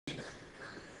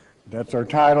That's our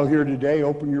title here today.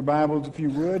 Open your Bibles, if you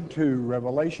would, to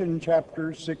Revelation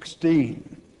chapter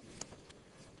 16.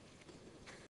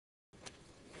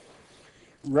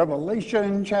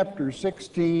 Revelation chapter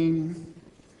 16,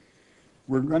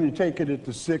 we're going to take it at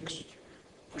the sixth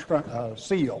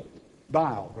vial.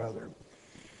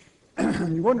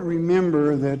 You want to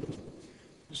remember that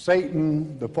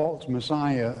Satan, the false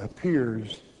Messiah,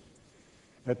 appears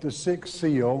at the sixth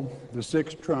seal, the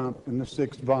sixth trump, and the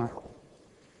sixth vial.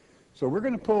 So we're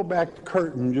going to pull back the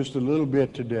curtain just a little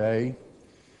bit today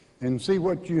and see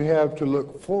what you have to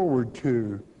look forward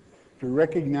to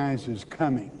recognize his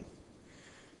coming.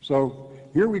 So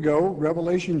here we go,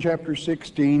 Revelation chapter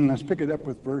 16. Let's pick it up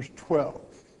with verse 12.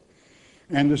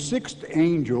 And the sixth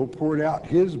angel poured out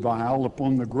his vial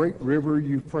upon the great river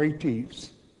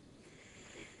Euphrates,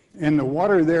 and the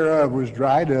water thereof was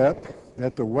dried up,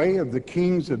 that the way of the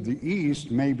kings of the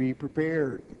east may be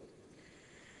prepared.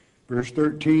 Verse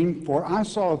 13, for I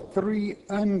saw three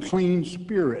unclean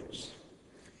spirits,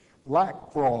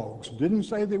 like frogs. Didn't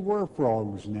say they were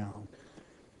frogs now.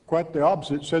 Quite the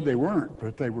opposite, said they weren't,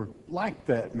 but they were like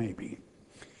that maybe.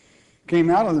 Came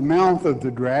out of the mouth of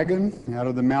the dragon, out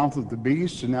of the mouth of the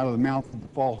beast, and out of the mouth of the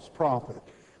false prophet.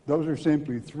 Those are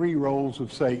simply three roles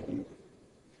of Satan.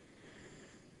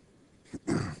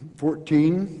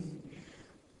 14,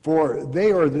 for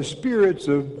they are the spirits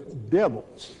of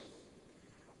devils,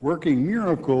 working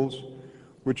miracles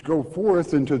which go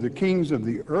forth into the kings of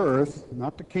the earth,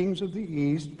 not the kings of the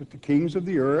east, but the kings of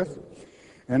the earth,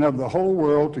 and of the whole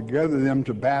world, to gather them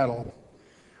to battle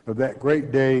of that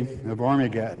great day of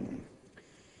Armageddon.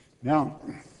 Now,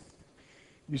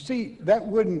 you see, that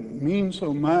wouldn't mean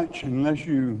so much unless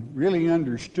you really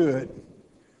understood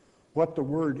what the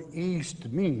word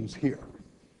east means here.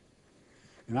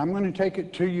 And I'm going to take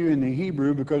it to you in the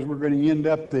Hebrew because we're going to end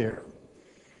up there.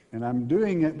 And I'm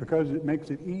doing it because it makes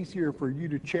it easier for you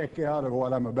to check out of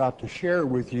what I'm about to share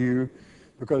with you,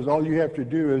 because all you have to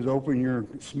do is open your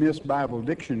Smith's Bible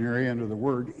Dictionary under the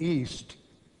word east,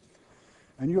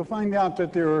 and you'll find out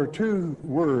that there are two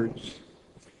words,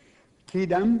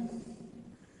 Kedem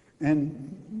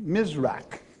and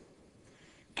Mizrach.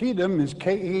 Kedem is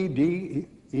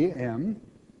K-E-D-E-M,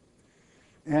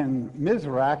 and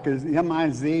Mizrach is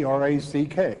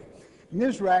M-I-Z-R-A-C-K.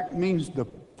 Mizrach means the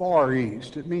Far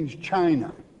East. It means China.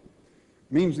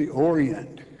 It means the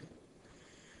Orient.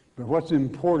 But what's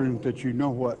important that you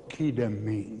know what Kedem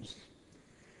means.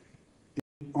 It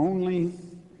only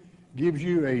gives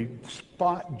you a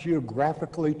spot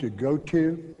geographically to go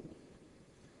to,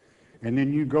 and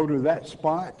then you go to that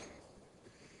spot,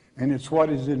 and it's what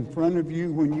is in front of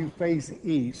you when you face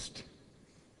east.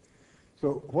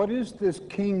 So what is this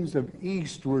kings of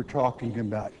east we're talking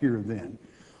about here then?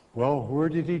 Well, where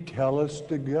did he tell us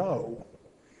to go?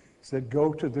 He said,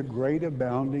 go to the great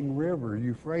abounding river,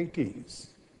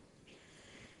 Euphrates.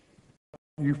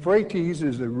 Euphrates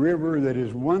is a river that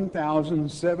is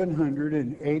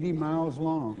 1,780 miles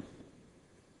long.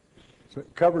 So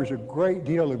it covers a great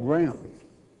deal of ground.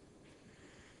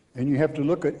 And you have to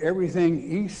look at everything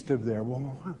east of there.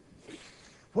 Well,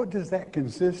 what does that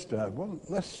consist of? Well,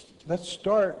 let's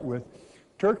start with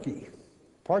Turkey,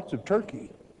 parts of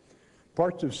Turkey.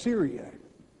 Parts of Syria,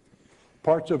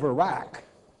 parts of Iraq,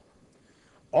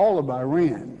 all of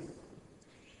Iran,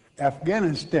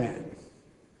 Afghanistan,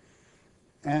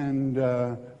 and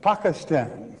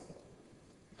Pakistan.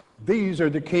 These are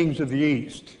the kings of the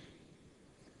East.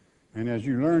 And as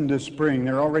you learned this spring,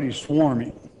 they're already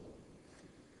swarming.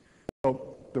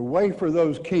 So the way for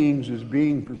those kings is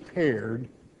being prepared,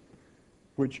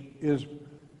 which is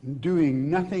doing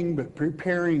nothing but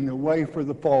preparing the way for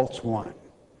the false one.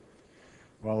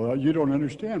 Well, you don't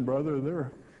understand, brother.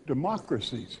 They're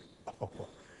democracies. Oh,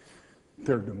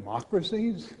 they're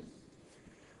democracies?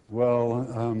 Well,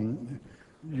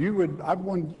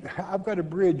 I've got a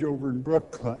bridge over in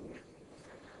Brooklyn.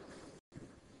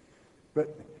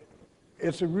 But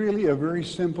it's really a very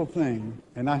simple thing.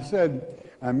 And I said,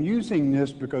 I'm using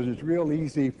this because it's real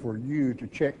easy for you to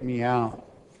check me out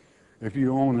if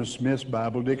you own a Smith's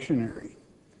Bible Dictionary.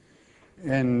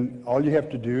 And all you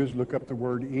have to do is look up the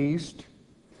word east.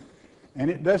 And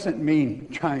it doesn't mean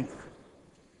China.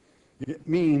 It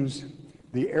means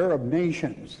the Arab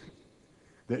nations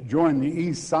that join the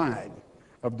east side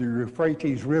of the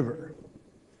Euphrates River.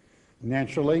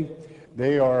 Naturally,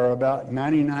 they are about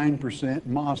 99%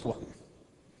 Muslim.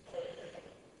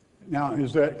 Now,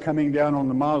 is that coming down on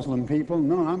the Muslim people?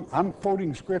 No, I'm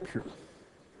quoting Scripture.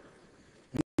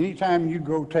 Anytime you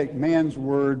go take man's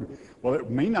word, well, it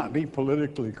may not be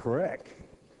politically correct.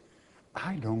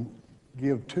 I don't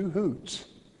give two hoots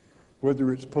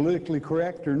whether it's politically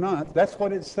correct or not. That's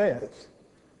what it says.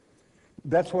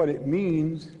 That's what it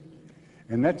means,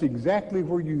 and that's exactly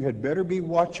where you had better be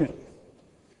watching.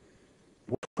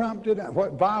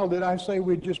 What vial did I say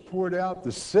we just poured out?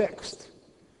 The sixth.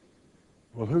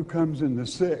 Well, who comes in the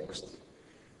sixth?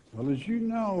 Well, as you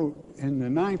know, in the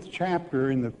 9th chapter,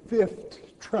 in the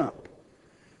 5th trump,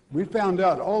 we found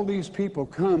out all these people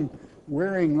come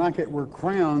wearing like it were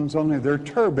crowns, only they're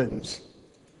turbans.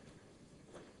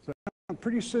 So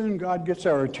pretty soon God gets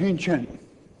our attention,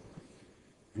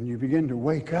 and you begin to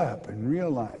wake up and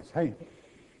realize, hey,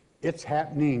 it's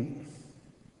happening.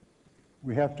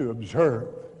 We have to observe.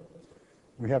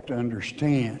 We have to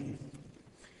understand.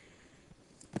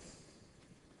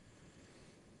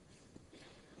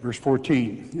 Verse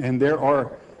 14,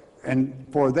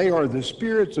 for they are the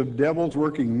spirits of devils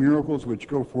working miracles which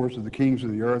go forth to the kings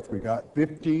of the earth. We got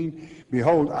 15.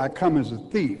 Behold, I come as a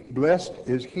thief. Blessed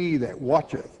is he that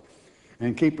watcheth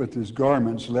and keepeth his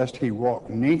garments, lest he walk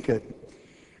naked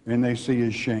and they see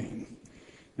his shame.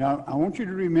 Now, I want you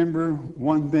to remember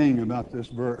one thing about this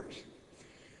verse,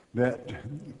 that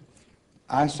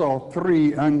I saw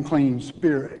 3 unclean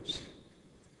spirits.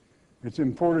 It's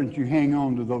important you hang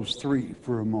on to those 3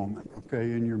 for a moment,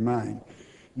 okay, in your mind.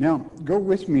 Now, go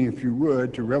with me, if you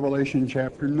would, to Revelation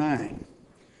chapter 9.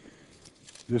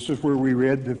 This is where we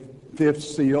read the 5th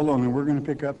seal, and we're going to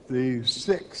pick up the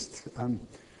 6th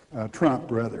trump,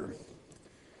 rather.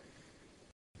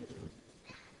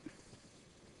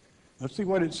 Let's see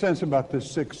what it says about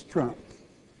this 6th trump.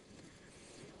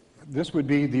 This would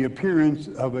be the appearance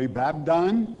of a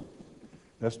Babylon.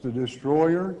 That's the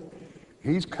destroyer.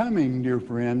 He's coming, dear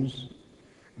friends.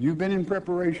 You've been in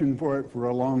preparation for it for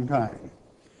a long time.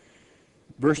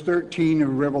 Verse 13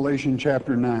 of Revelation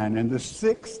chapter 9, and the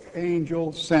 6th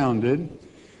angel sounded,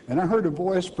 and I heard a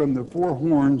voice from the 4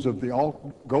 horns of the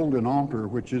golden altar,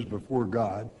 which is before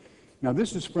God. Now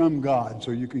this is from God, so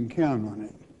you can count on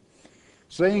it.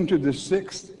 Saying to the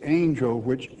 6th angel,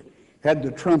 which had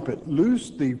the trumpet, loose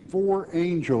the 4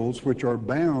 angels which are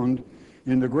bound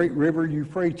in the great river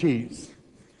Euphrates.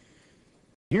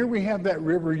 Here we have that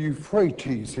river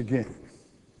Euphrates again.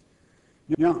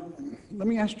 Now, let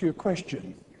me ask you a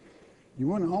question. You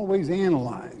want to always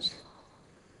analyze.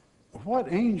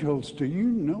 What angels do you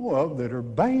know of that are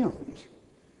bound?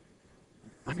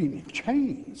 I mean, in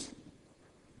chains.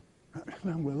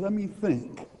 Well, let me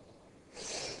think.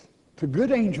 The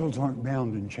good angels aren't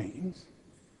bound in chains.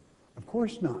 Of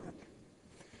course not.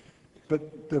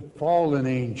 But the fallen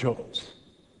angels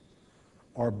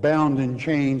are bound in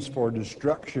chains for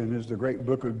destruction, as the great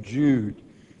book of Jude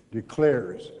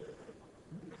declares.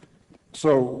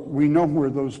 So we know where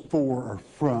those 4 are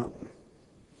from.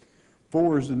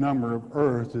 4 is the number of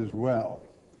earth as well.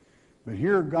 But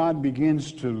here God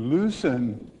begins to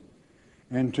loosen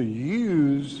and to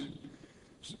use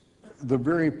the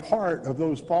very part of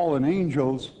those fallen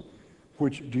angels,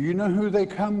 which, do you know who they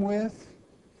come with?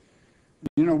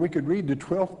 You know, we could read the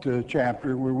 12th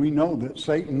chapter where we know that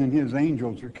Satan and his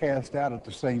angels are cast out at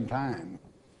the same time.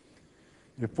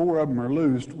 If 4 of them are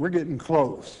loosed, we're getting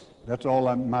close. That's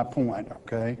all my point,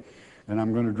 okay? And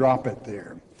I'm going to drop it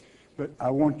there. But I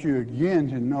want you again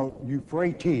to note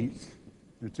Euphrates.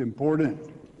 It's important.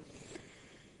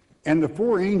 And the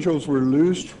 4 angels were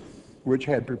loosed, which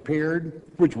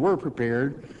were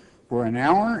prepared for an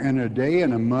hour and a day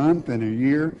and a month and a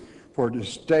year to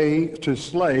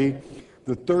slay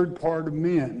the 3rd part of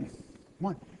men.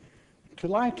 What? To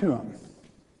lie to them.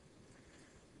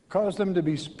 Cause them to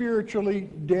be spiritually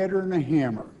deader than a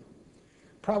hammer.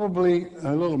 Probably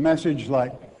a little message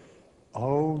like,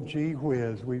 oh, gee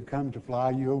whiz, we've come to fly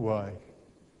you away.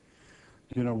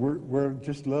 You know, we're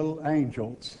just little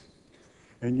angels.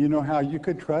 And you know how you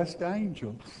could trust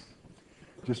angels.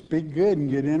 Just be good and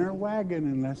get in our wagon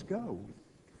and let's go.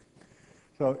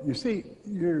 So you see,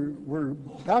 we're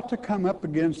about to come up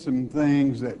against some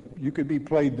things that you could be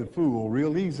played the fool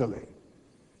real easily.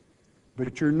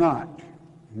 But you're not,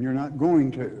 and you're not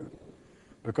going to,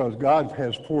 because God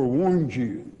has forewarned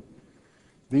you.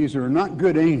 These are not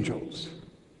good angels.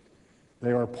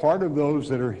 They are part of those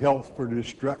that are held for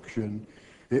destruction.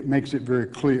 It makes it very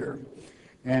clear.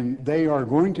 And they are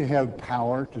going to have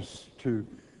power to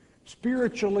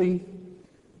spiritually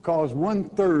cause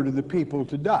 1/3 of the people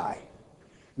to die.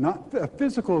 Not a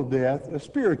physical death, a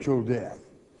spiritual death.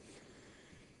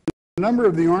 The number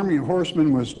of the army of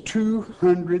horsemen was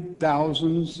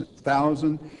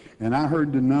 200,000, and I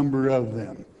heard the number of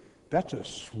them. That's a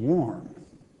swarm.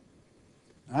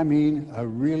 I mean, a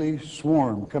really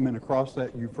swarm coming across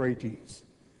that Euphrates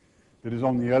that is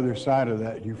on the other side of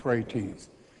that Euphrates.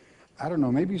 I don't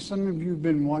know, maybe some of you have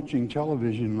been watching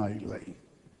television lately.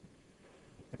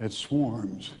 It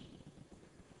swarms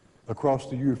across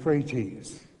the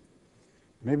Euphrates.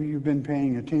 Maybe you've been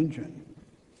paying attention.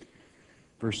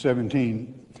 Verse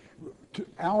 17,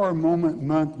 hour, moment,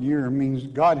 month, year means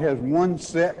God has one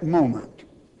set moment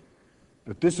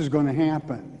that this is going to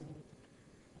happen.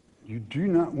 You do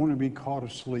not want to be caught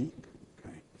asleep.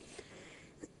 Okay.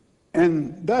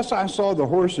 And thus I saw the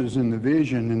horses in the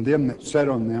vision, and them that sat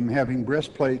on them, having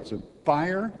breastplates of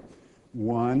fire,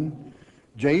 1,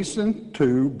 jacinth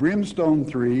 2, brimstone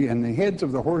 3, and the heads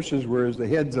of the horses were as the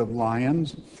heads of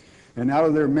lions, and out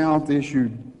of their mouth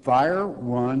issued fire,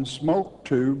 1, smoke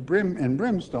 2,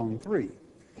 brimstone 3.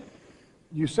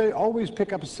 You say always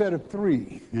pick up a set of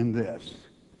 3 in this.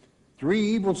 3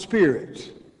 evil spirits.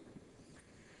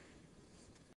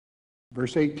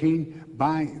 Verse 18,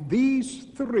 by these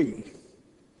 3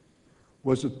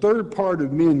 was a third part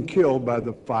of men killed by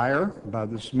the fire, by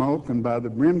the smoke, and by the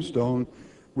brimstone,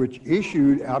 which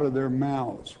issued out of their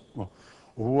mouths. Well,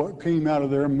 what came out of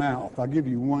their mouth? I'll give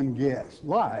you one guess.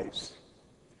 Lies,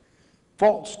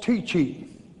 false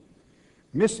teaching,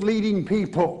 misleading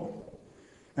people,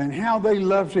 and how they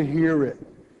love to hear it.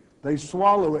 They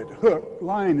swallow it hook,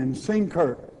 line, and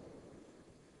sinker.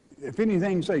 If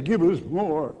anything, say, give us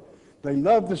more. They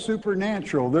love the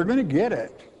supernatural. They're going to get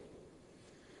it.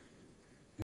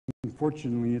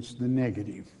 Unfortunately, it's the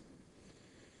negative.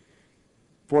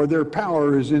 For their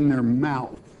power is in their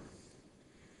mouth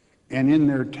and in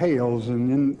their tails,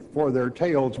 for their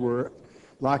tails were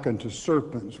like unto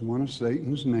serpents, one of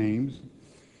Satan's names,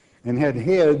 and had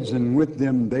heads, and with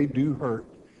them they do hurt.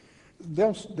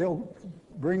 They'll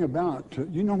bring about,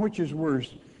 you know which is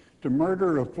worse, to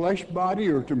murder a flesh body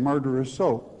or to murder a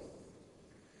soul.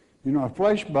 You know, a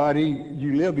flesh body,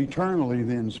 you live eternally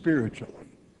then spiritually.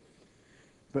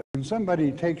 But when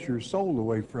somebody takes your soul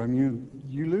away from you,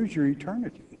 you lose your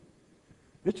eternity.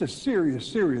 It's a serious,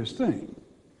 serious thing.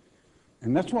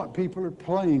 And that's what people are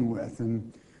playing with.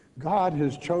 And God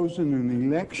has chosen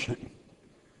an election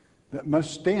that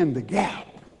must stand the gap,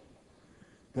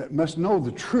 that must know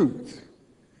the truth,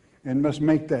 and must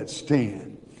make that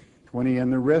stand. 20,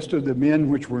 and the rest of the men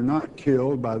which were not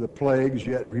killed by the plagues,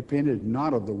 yet repented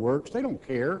not of the works, they don't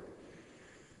care,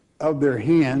 of their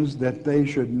hands, that they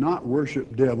should not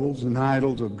worship devils and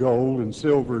idols of gold and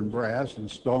silver and brass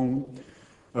and stone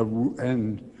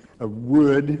and of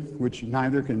wood, which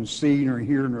neither can see nor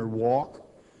hear nor walk.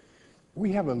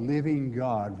 We have a living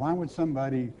God. Why would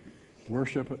somebody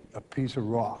worship a piece of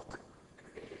rock?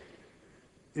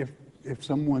 If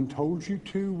someone told you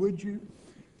to, would you?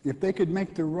 If they could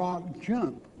make the rock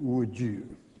jump, would you?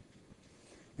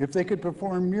 If they could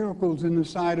perform miracles in the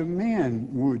sight of man,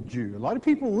 would you? A lot of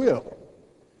people will.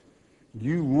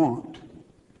 You won't,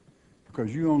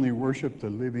 because you only worship the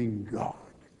living God.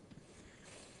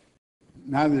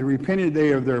 Neither repented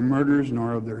they of their murders,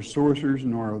 nor of their sorceries,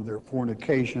 nor of their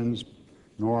fornications,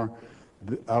 nor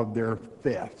of their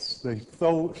thefts. They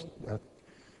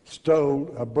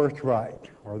stole a birthright,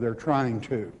 or they're trying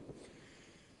to.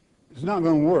 It's not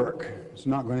going to work. It's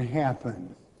not going to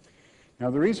happen. Now,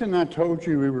 the reason I told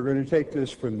you we were going to take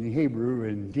this from the Hebrew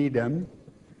in Dedum,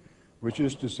 which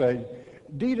is to say,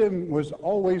 Dedum was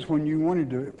always when you wanted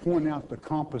to point out the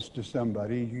compass to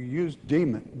somebody, you used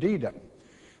Dedum.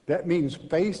 That means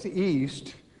face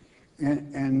east,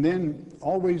 and then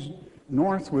always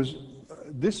north was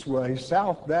this way,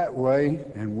 south that way,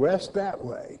 and west that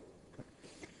way.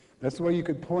 That's the way you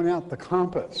could point out the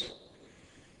compass.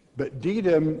 But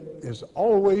Dedum is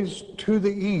always to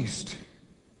the east.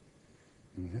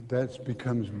 That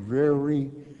becomes very,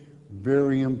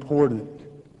 very important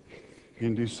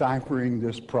in deciphering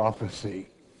this prophecy.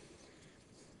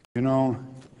 You know,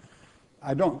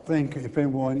 I don't think if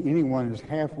anyone is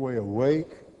halfway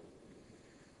awake,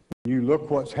 when you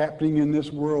look what's happening in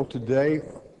this world today,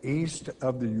 east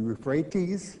of the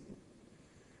Euphrates,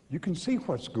 you can see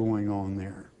what's going on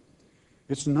there.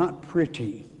 It's not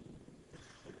pretty.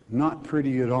 Not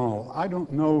pretty at all. I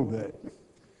don't know that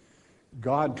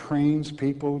God trains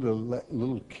people to let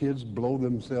little kids blow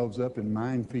themselves up in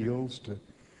minefields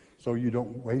so you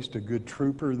don't waste a good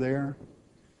trooper there.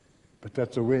 But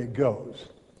that's the way it goes.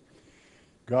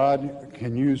 God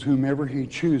can use whomever he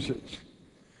chooses.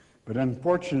 But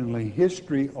unfortunately,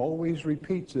 history always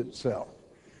repeats itself.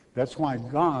 That's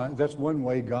one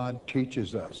way God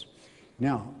teaches us.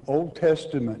 Now, Old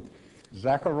Testament,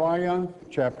 Zechariah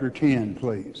chapter 10,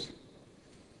 please.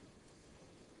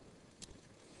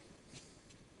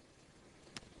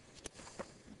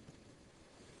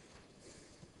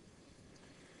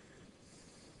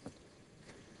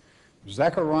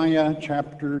 Zechariah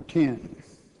chapter 10.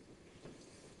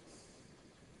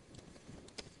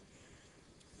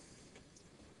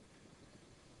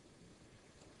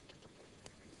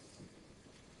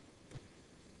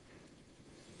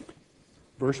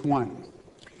 Verse 1.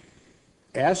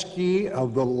 Ask ye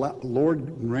of the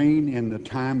Lord rain in the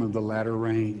time of the latter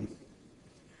rain.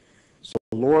 So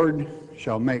the Lord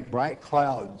shall make bright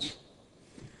clouds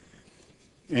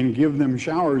and give them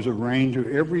showers of rain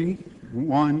to every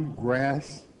one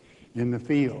grass in the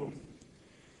field.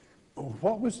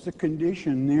 What was the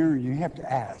condition there? You have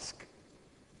to ask.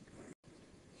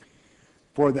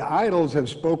 For the idols have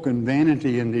spoken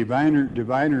vanity, and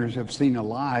diviners have seen a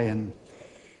lie and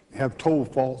have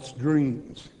told false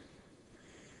dreams.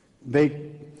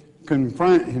 They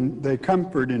confront and they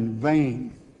comfort in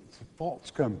vain. It's a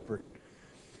false comfort.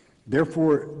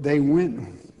 Therefore they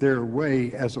went their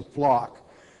way as a flock.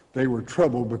 They were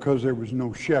troubled because there was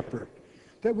no shepherd.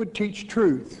 That would teach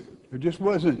truth. There just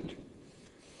wasn't.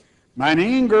 Mine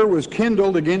anger was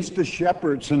kindled against the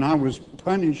shepherds, and I was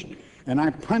punished, and I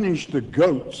punished the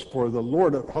goats, for the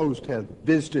Lord of hosts hath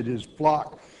visited his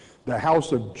flock, the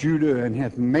house of Judah, and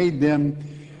hath made them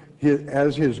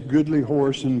as his goodly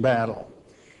horse in battle.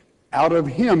 Out of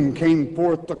him came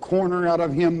forth the corner, out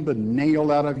of him the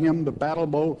nail, out of him the battle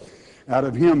bow, out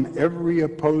of him every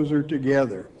opposer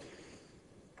together.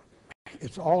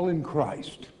 It's all in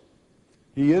Christ.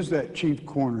 He is that chief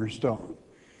cornerstone.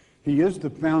 He is the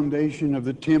foundation of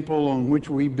the temple on which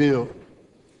we build.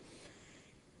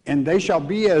 And they shall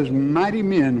be as mighty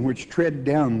men which tread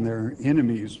down their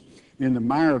enemies in the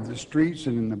mire of the streets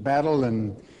and in the battle,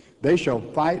 and they shall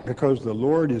fight because the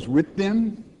Lord is with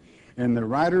them, and the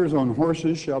riders on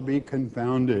horses shall be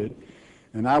confounded.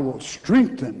 And I will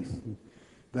strengthen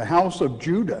the house of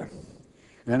Judah,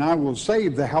 and I will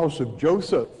save the house of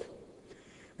Joseph,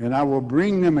 and I will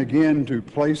bring them again to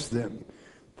place them,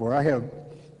 for I have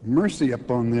mercy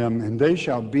upon them, and they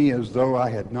shall be as though I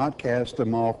had not cast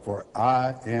them off, for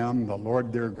I am the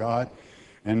Lord their God,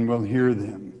 and will hear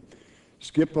them.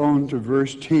 Skip on to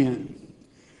verse 10.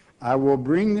 I will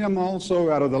bring them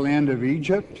also out of the land of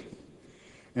Egypt,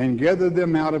 and gather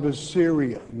them out of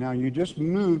Assyria. Now you just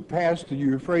moved past the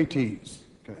Euphrates.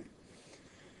 Okay.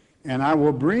 And I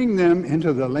will bring them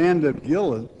into the land of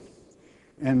Gilead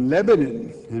and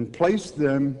Lebanon, and place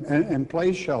them, and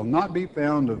place shall not be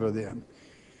found over them.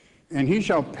 And he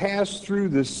shall pass through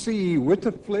the sea with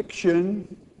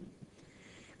affliction,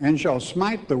 and shall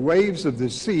smite the waves of the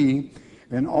sea,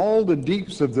 and all the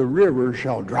deeps of the river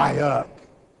shall dry up.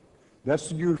 That's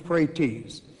the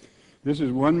Euphrates. This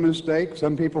is one mistake.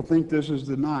 Some people think this is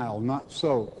the Nile. Not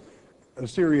so.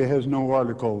 Assyria has no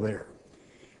article there.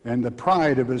 And the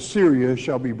pride of Assyria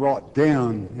shall be brought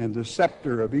down, and the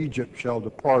scepter of Egypt shall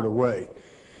depart away.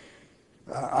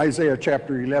 Isaiah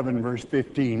chapter 11, verse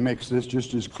 15 makes this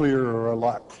just as clear, or a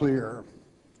lot clearer.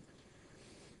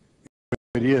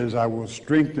 It is, I will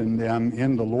strengthen them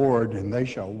in the Lord, and they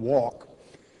shall walk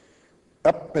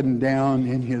up and down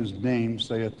in his name,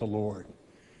 saith the Lord.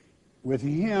 With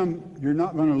him, you're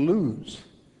not going to lose.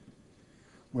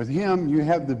 With him, you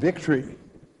have the victory.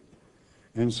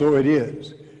 And so it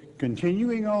is.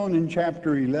 Continuing on in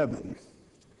chapter 11.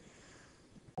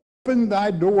 Open thy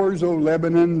doors, O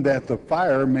Lebanon, that the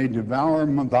fire may devour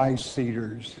thy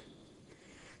cedars.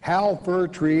 Howl, fir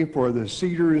tree, for the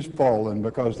cedar is fallen,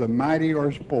 because the mighty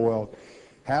are spoiled.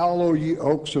 Howl, O ye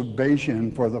oaks of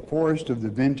Bashan, for the forest of the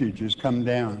vintage is come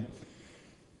down.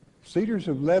 Cedars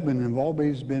of Lebanon have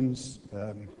always been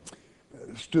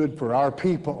stood for our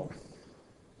people.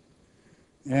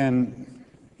 And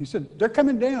he said, they're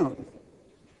coming down.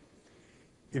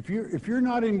 If you're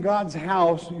not in God's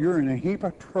house, you're in a heap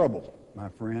of trouble, my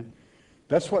friend.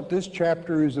 That's what this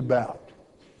chapter is about.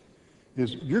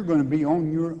 Is you're going to be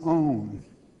on your own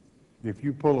if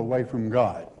you pull away from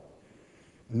God.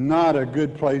 Not a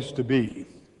good place to be.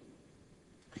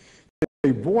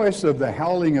 A voice of the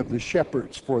howling of the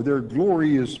shepherds, for their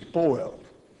glory is spoiled.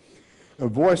 A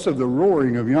voice of the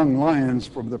roaring of young lions,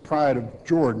 for the pride of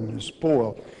Jordan is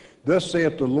spoiled. Thus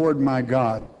saith the Lord my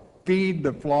God, feed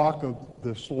the flock of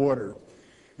the slaughter.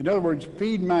 In other words,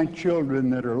 feed my children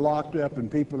that are locked up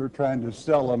and people are trying to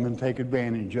sell them and take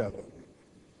advantage of them.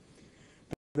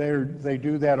 They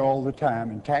do that all the time.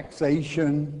 And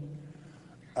taxation,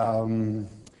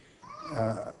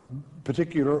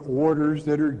 particular orders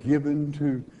that are given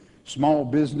to small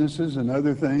businesses and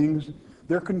other things,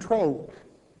 they're controlled.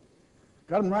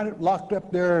 Got them right locked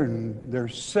up there and they're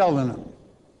selling them.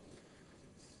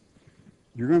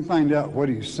 You're going to find out what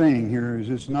he's saying here is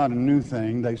it's not a new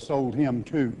thing. They sold him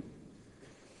too.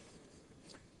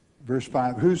 Verse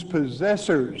 5, whose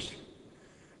possessors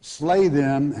slay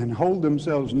them and hold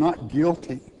themselves not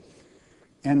guilty.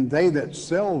 And they that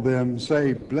sell them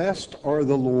say, blessed are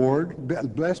the Lord,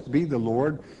 blessed be the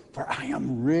Lord, for I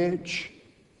am rich.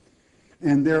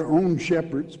 And their own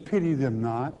shepherds pity them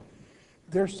not.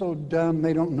 they're so dumb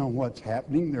they don't know what's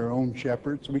happening, their own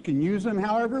shepherds. We can use them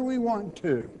however we want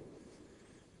to.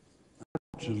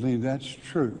 Unfortunately, that's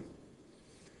true.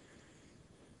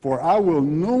 For I will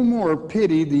no more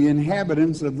pity the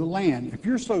inhabitants of the land. If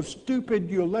you're so stupid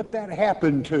you'll let that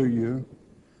happen to you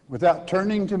without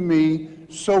turning to me,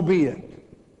 so be it.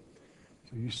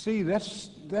 So you see, that's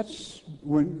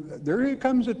when there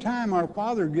comes a time our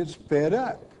Father gets fed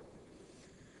up.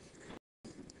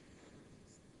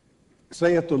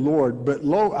 Saith the Lord, but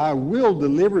lo, I will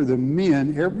deliver the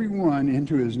men, every one,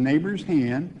 into his neighbor's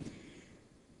hand,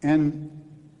 and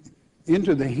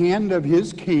into the hand of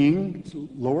his king,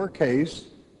 lowercase,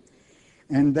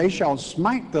 and they shall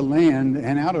smite the land,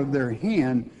 and out of their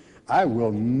hand I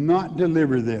will not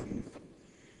deliver them.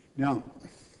 Now,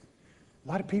 a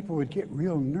lot of people would get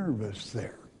real nervous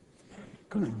there.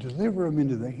 Going to deliver them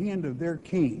into the hand of their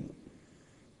king.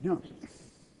 No,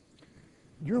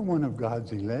 you're one of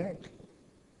God's elect.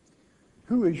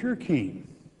 Who is your king?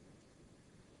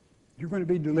 You're going to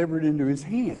be delivered into his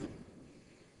hand.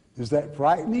 Is that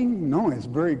frightening? No, it's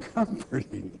very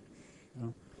comforting. You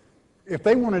know, if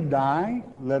they want to die,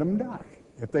 let them die.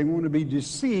 If they want to be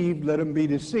deceived, let them be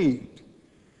deceived.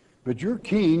 But your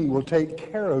king will take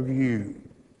care of you.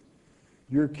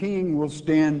 Your king will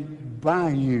stand by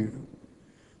you.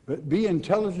 But be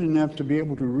intelligent enough to be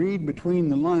able to read between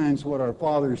the lines what our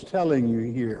Father is telling you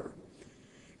here.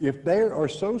 If they are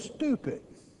so stupid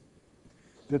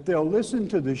that they'll listen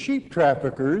to the sheep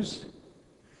traffickers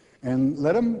and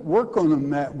let them work on them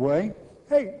that way,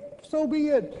 hey, so be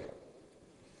it.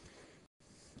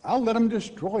 I'll let them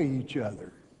destroy each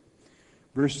other.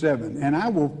 Verse 7, and I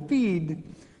will feed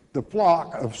the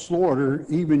flock of slaughter,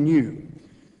 even you.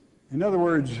 In other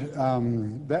words,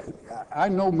 I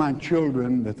know my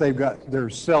children that they're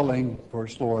selling for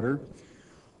slaughter.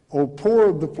 O poor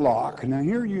of the flock. Now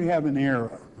here you have an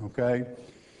error, okay?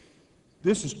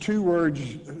 This is two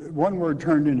words, one word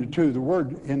turned into two. The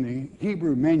word in the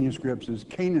Hebrew manuscripts is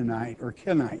Canaanite or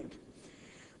Kenite.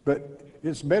 But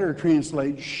it's better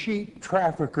translated sheep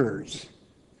traffickers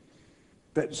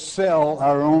that sell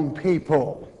our own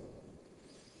people.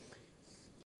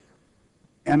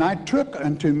 And I took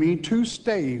unto me two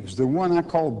staves, the one I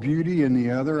call beauty and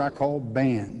the other I call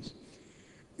bands.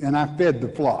 And I fed the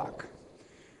flock.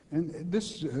 And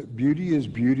this beauty is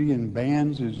beauty and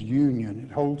bands is union.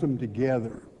 It holds them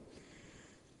together.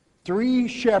 3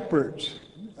 shepherds.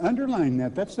 Underline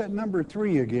that. That's that number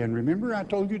 3 again. Remember I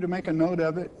told you to make a note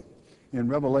of it in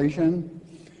Revelation?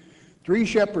 3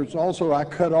 shepherds also I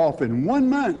cut off in 1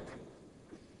 month.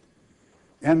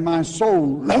 And my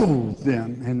soul loathed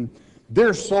them, and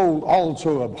their soul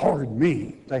also abhorred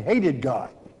me. They hated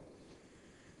God.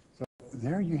 So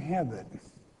there you have it.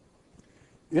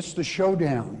 It's the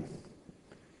showdown.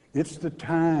 It's the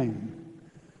time.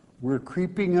 We're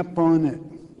creeping up on it.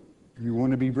 You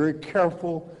want to be very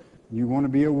careful. You want to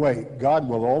be awake. God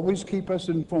will always keep us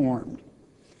informed.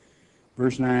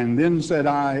 Verse 9, then said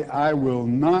I will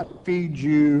not feed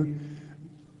you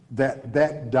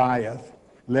that dieth.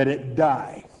 Let it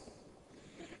die.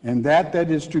 And that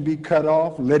is to be cut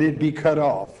off, let it be cut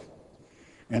off.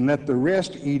 And let the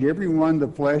rest eat every one the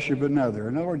flesh of another.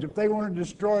 In other words, if they want to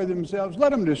destroy themselves,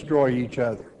 let them destroy each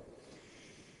other.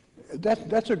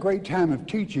 That's a great time of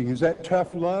teaching. Is that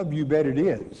tough love? You bet it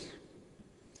is.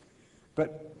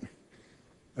 But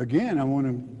again, I want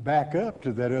to back up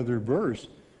to that other verse.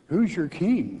 Who's your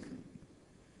king?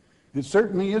 It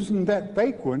certainly isn't that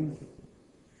fake one.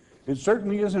 It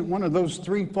certainly isn't one of those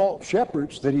 3 false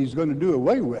shepherds that he's going to do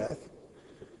away with.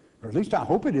 Or at least I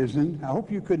hope it isn't. I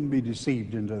hope you couldn't be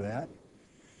deceived into that.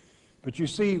 But you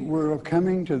see, we're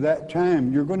coming to that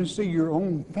time. You're going to see your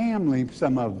own family,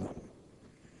 some of them,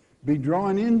 be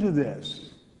drawn into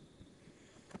this.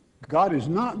 God is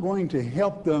not going to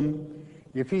help them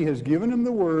if he has given them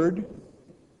the word,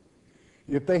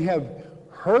 if they have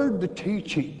heard the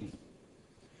teaching,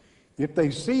 if they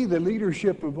see the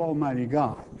leadership of Almighty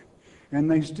God, and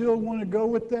they still want to go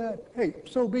with that, hey,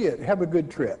 so be it. Have a good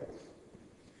trip.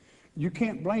 You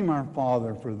can't blame our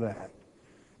Father for that.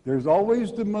 There's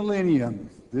always the millennium.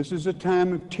 This is a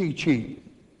time of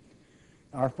teaching.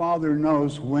 Our Father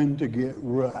knows when to get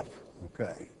rough,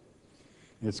 okay?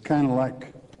 It's kind of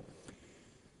like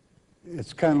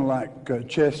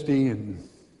Chesty and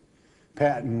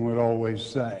Patton would always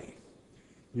say,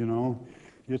 you know,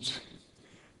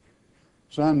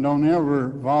 son, don't ever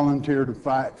volunteer to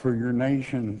fight for your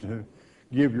nation, to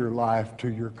give your life to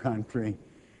your country.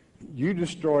 You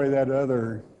destroy that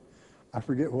other, I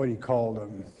forget what he called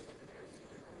them.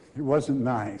 It wasn't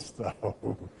nice,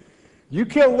 though. You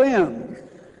kill them.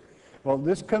 Well,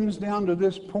 this comes down to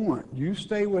this point. You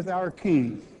stay with our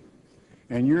King,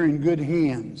 and you're in good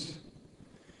hands.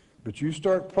 But you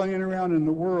start playing around in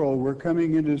the world, we're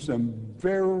coming into some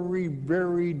very,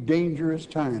 very dangerous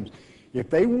times. If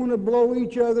they want to blow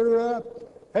each other up,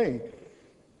 hey,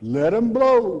 let them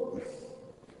blow.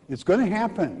 It's going to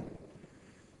happen.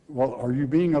 Well, are you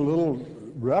being a little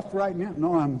rough right now?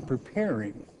 No, I'm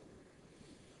preparing.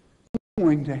 It's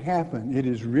going to happen. It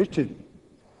is written.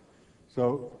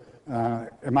 So,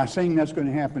 am I saying that's going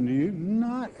to happen to you?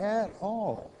 Not at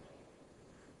all.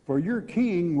 For your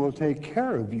king will take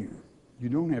care of you. You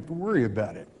don't have to worry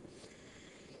about it.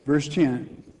 Verse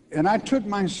 10, and I took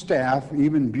my staff,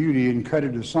 even beauty, and cut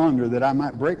it asunder, that I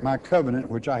might break my covenant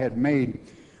which I had made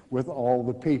with all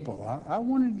the people. I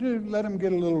wanted to let them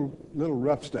get a little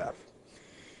rough stuff.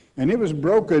 And it was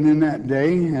broken in that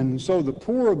day, and so the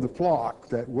poor of the flock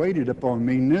that waited upon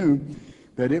me knew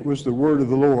that it was the word of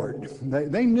the Lord.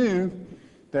 They knew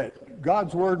that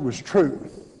God's word was true.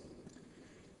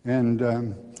 And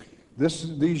the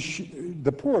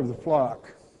poor of the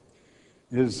flock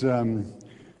is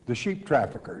the sheep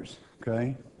traffickers,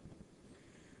 okay?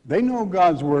 They know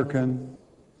God's working,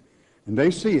 and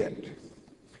they see it.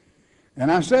 And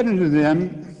I said unto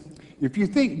them, if you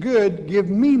think good, give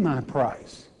me my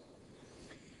price.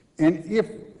 And if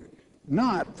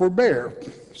not, forbear.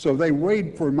 So they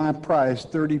weighed for my price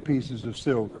 30 pieces of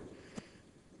silver.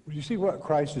 You see what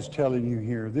Christ is telling you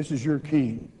here? This is your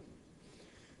king.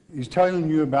 He's telling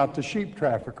you about the sheep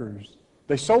traffickers.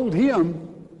 They sold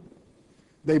him.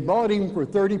 They bought him for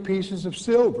 30 pieces of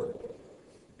silver.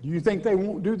 Do you think they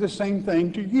won't do the same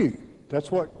thing to you?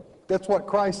 That's what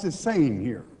Christ is saying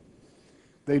here.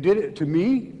 They did it to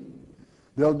me.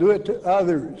 They'll do it to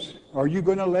others. Are you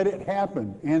going to let it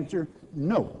happen? Answer,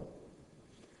 no.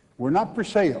 We're not for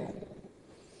sale.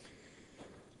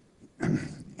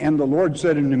 And the Lord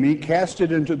said unto me, cast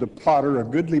it into the potter a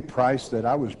goodly price, that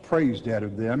I was praised out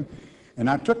of them. And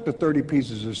I took the 30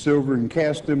 pieces of silver and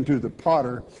cast them to the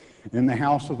potter in the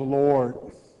house of the Lord.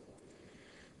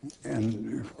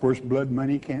 And of course, blood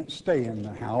money can't stay in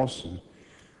the house. And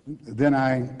then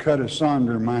I cut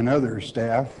asunder mine other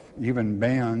staff, even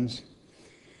bands,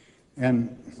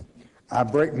 and I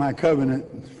break my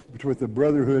covenant with the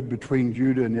brotherhood between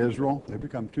Judah and Israel. They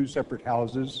become two separate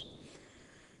houses.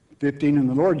 15, and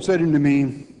the Lord said unto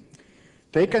me,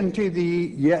 take unto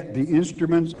thee yet the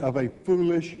instruments of a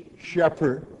foolish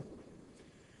shepherd.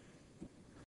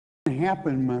 It can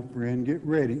happen, my friend, get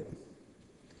ready.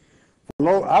 For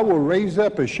lo, I will raise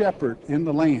up a shepherd in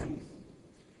the land.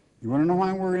 You want to know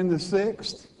why we're in the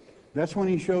 6th? That's when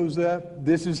he shows up.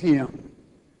 This is him.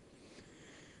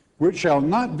 Which shall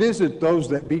not visit those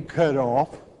that be cut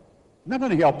off. Not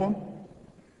going to help them.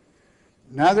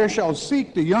 Neither shall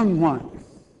seek the young one,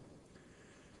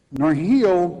 nor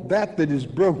heal that is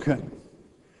broken,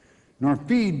 nor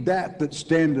feed that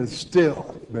standeth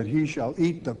still. But he shall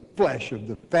eat the flesh of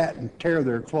the fat and tear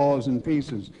their claws in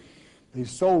pieces. They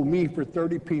sold me for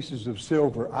 30 pieces of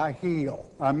silver. I heal.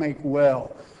 I make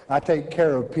well. I take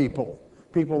care of people.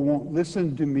 People won't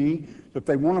listen to me. If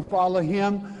they want to follow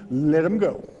him, let them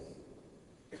go.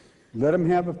 Let them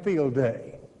have a field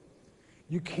day.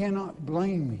 You cannot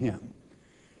blame him.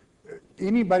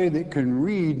 Anybody that can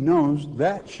read knows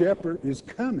that shepherd is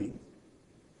coming.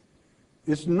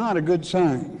 It's not a good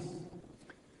sign.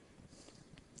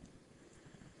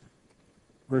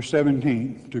 Verse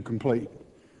 17 to complete.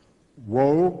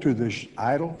 Woe to the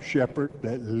idle shepherd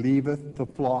that leaveth the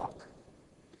flock.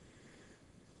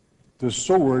 The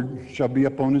sword shall be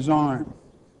upon his arm,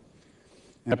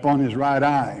 and upon his right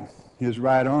eye. His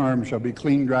right arm shall be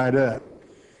clean dried up,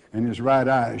 and his right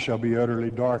eye shall be utterly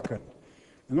darkened.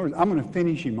 In other words, I'm going to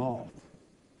finish him off.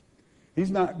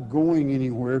 He's not going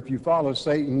anywhere. If you follow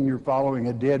Satan, you're following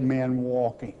a dead man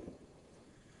walking.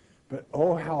 But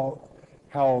oh,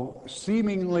 how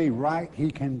seemingly right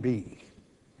he can be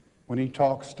when he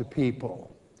talks to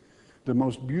people. The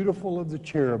most beautiful of the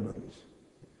cherubims.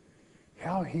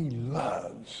 How he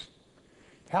loves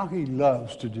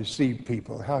to deceive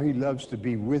people, how he loves to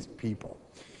be with people.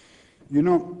 You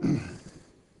know,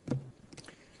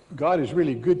 God is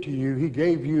really good to you. He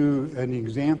gave you an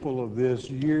example of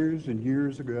this years and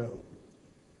years ago,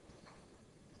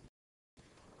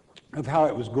 of how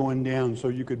it was going down so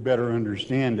you could better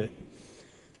understand it.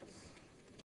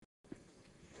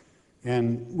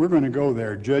 And we're going to go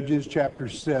there, Judges chapter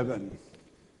 7.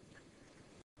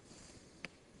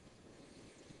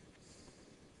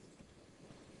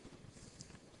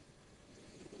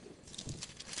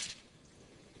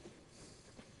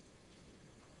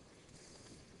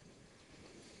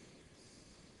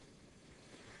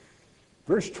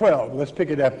 Verse 12, let's pick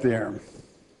it up there.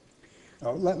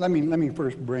 Let me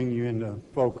first bring you into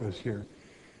focus here.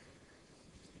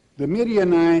 The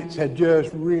Midianites had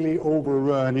just really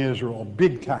overrun Israel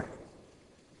big time.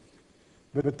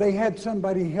 But they had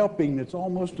somebody helping that's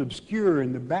almost obscure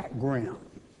in the background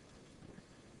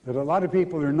that a lot of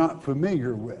people are not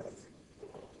familiar with.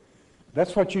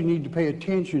 That's what you need to pay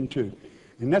attention to.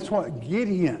 And that's what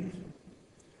Gideon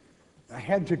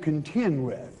had to contend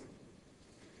with.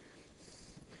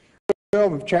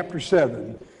 12 of chapter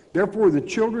 7. Therefore the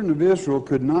children of Israel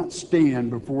could not stand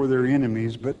before their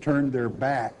enemies, but turned their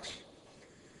backs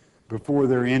before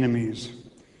their enemies,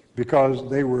 because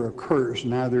they were accursed.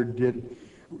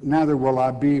 Neither will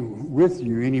I be with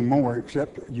you anymore,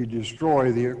 except you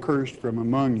destroy the accursed from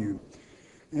among you.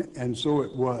 And so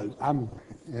it was.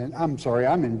 I'm sorry,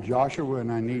 I'm in Joshua and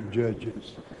I need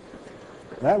Judges.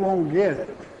 That won't get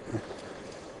it.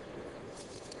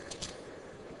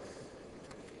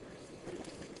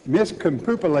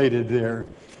 Miscompupulated there.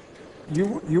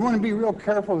 You want to be real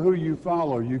careful who you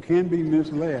follow. You can be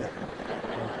misled.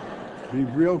 Be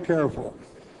real careful.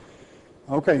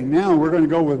 Okay, now we're going to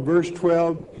go with verse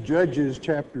 12, Judges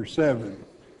chapter 7.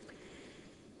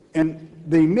 And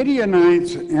the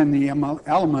Midianites and the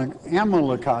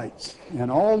Amalekites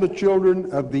and all the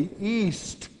children of the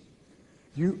east,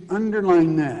 you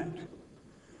underline that.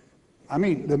 I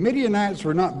mean, the Midianites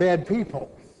were not bad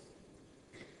people.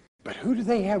 But who do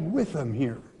they have with them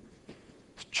here?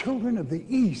 The children of the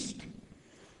east.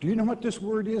 Do you know what this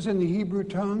word is in the Hebrew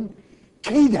tongue?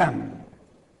 Kedem.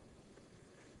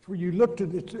 Where you look to,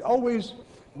 it's always,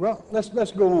 well,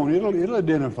 let's go on. It'll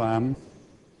identify them.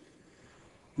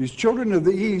 These children of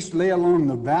the east lay along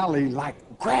the valley like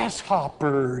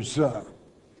grasshoppers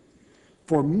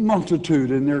for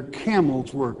multitude, and their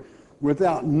camels were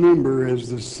without number as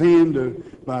the sand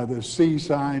by the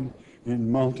seaside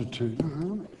in multitude.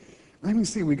 Let me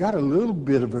see, we got a little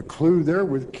bit of a clue there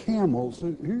with camels.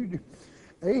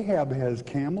 Ahab has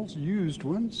camels, used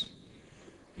ones.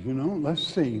 You know, let's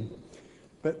see.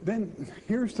 But then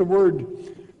here's the word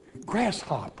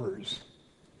grasshoppers.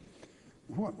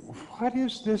 What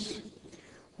is this?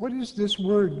 What is this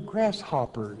word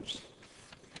grasshoppers?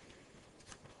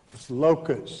 It's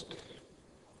locust.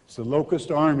 It's the locust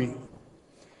army.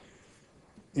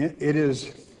 It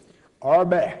is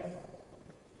arba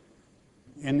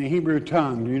in the Hebrew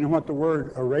tongue. Do you know what the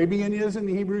word Arabian is in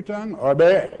the Hebrew tongue?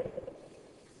 Arba.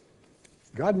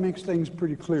 God makes things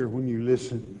pretty clear when you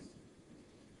listen.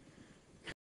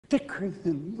 Thicker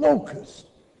than locusts,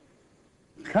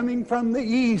 coming from the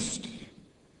east,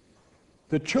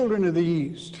 the children of the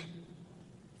east.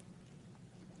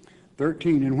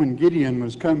 13, and when Gideon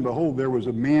was come, behold, there was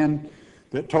a man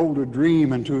that told a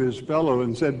dream unto his fellow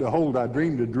and said, behold, I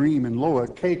dreamed a dream, and lo, a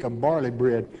cake of barley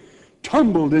bread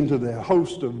tumbled into the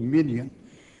host of Midian,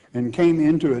 and came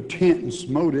into a tent and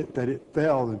smote it, that it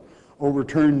fell and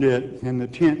overturned it, and the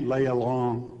tent lay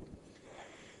along.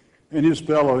 And his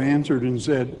fellow answered and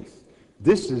said,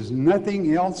 this is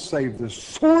nothing else save the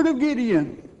sword of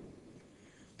Gideon,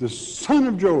 the son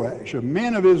of Joash, a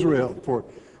man of Israel, for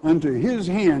unto his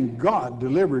hand God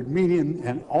delivered Midian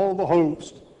and all the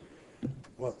host.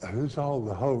 Well, who's all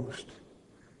the host?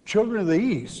 Children of the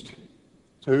east.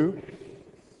 Who?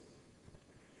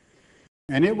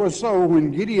 And it was so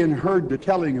when Gideon heard the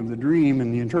telling of the dream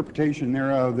and the interpretation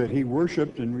thereof, that he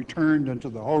worshipped and returned unto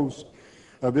the host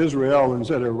of Israel and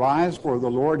said, arise, for the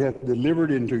Lord hath delivered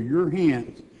into your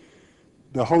hands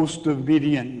the host of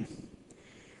Midian.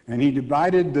 And he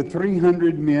divided the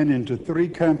 300 men into 3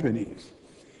 companies.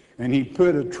 And he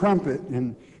put a trumpet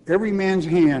in every man's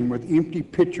hand with empty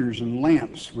pitchers and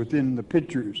lamps within the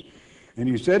pitchers. And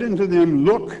he said unto them,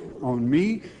 look on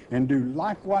me and do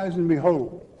likewise, and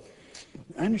behold.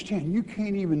 Understand, you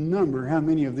can't even number how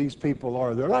many of these people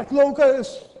are. They're like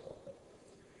locusts.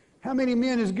 How many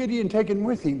men has Gideon taken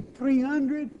with him?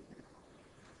 300?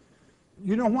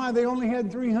 You know why they only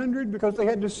had 300? Because they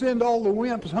had to send all the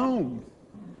wimps home.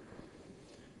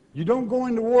 You don't go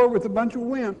into war with a bunch of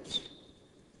wimps.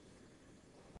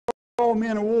 All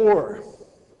men of war.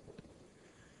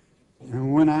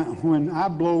 And when I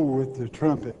blow with the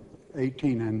trumpet,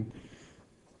 18,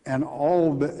 and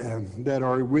all that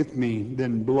are with me,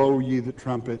 then blow ye the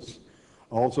trumpets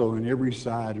also in every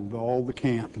side of all the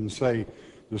camp, and say,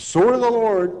 the sword of the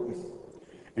Lord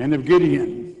and of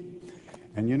Gideon.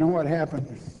 And you know what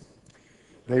happened?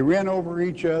 They ran over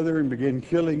each other and began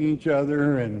killing each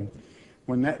other. And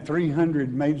when that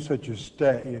 300 made such a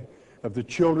stay of the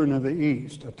children of the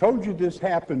east, I told you this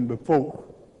happened before.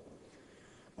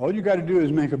 All you got to do is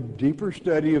make a deeper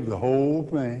study of the whole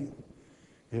thing.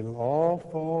 It'll all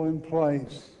fall in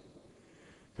place.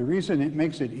 The reason it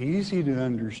makes it easy to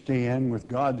understand with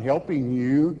God helping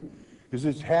you is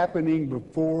it's happening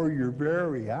before your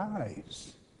very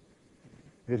eyes.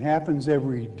 It happens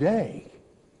every day.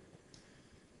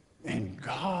 And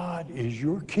God is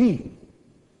your King.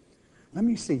 Let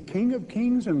me see, King of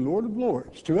kings and Lord of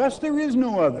lords. To us there is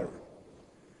no other.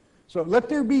 So let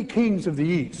there be kings of the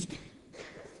East.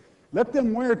 Let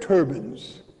them wear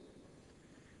turbans.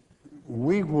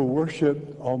 We will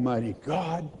worship Almighty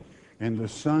God and the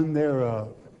Son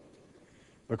thereof.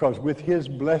 Because with his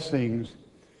blessings,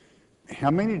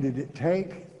 how many did it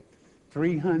take?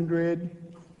 300?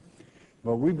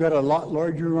 Well, we've got a lot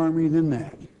larger army than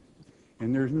that.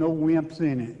 And there's no wimps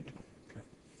in it.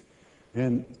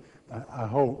 And I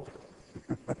hope.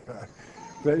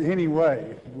 But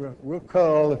anyway, we'll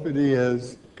call if it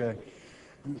is. Okay.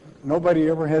 Nobody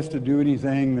ever has to do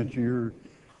anything that you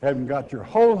haven't got your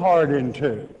whole heart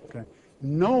into. Okay.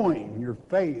 Knowing your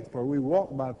faith, for we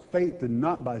walk by faith and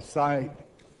not by sight,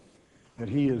 that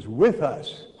he is with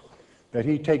us, that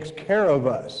he takes care of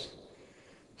us.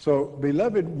 So,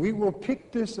 beloved, we will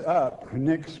pick this up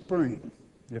next spring,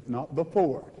 if not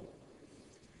before.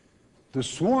 The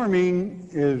swarming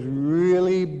is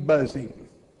really buzzing.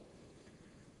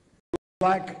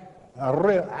 Like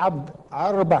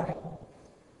arba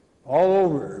all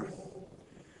over.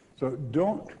 So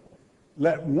don't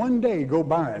let one day go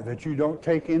by that you don't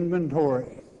take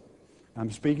inventory.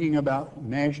 I'm speaking about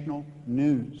national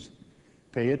news.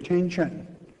 Pay attention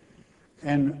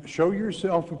and show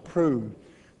yourself approved.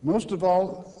 Most of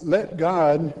all, let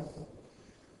God.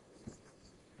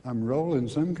 I'm rolling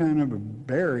some kind of a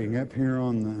bearing up here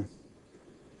on the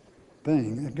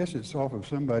thing. I guess it's off of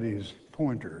somebody's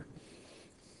pointer.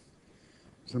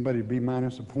 Somebody be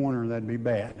minus a pointer, that'd be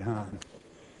bad, huh?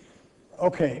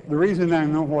 Okay, the reason I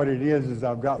know what it is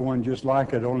I've got one just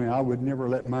like it, only I would never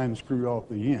let mine screw off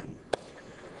the end.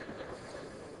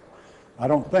 I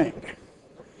don't think.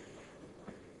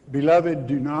 Beloved,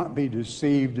 do not be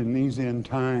deceived in these end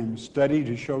times. Study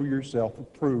to show yourself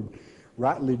approved.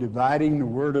 Rightly dividing the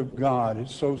Word of God.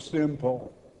 It's so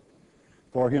simple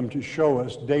for him to show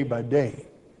us day by day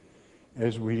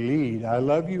as we lead. I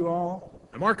love you all.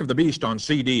 The Mark of the Beast on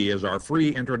CD is our free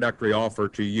introductory offer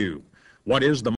to you. What is the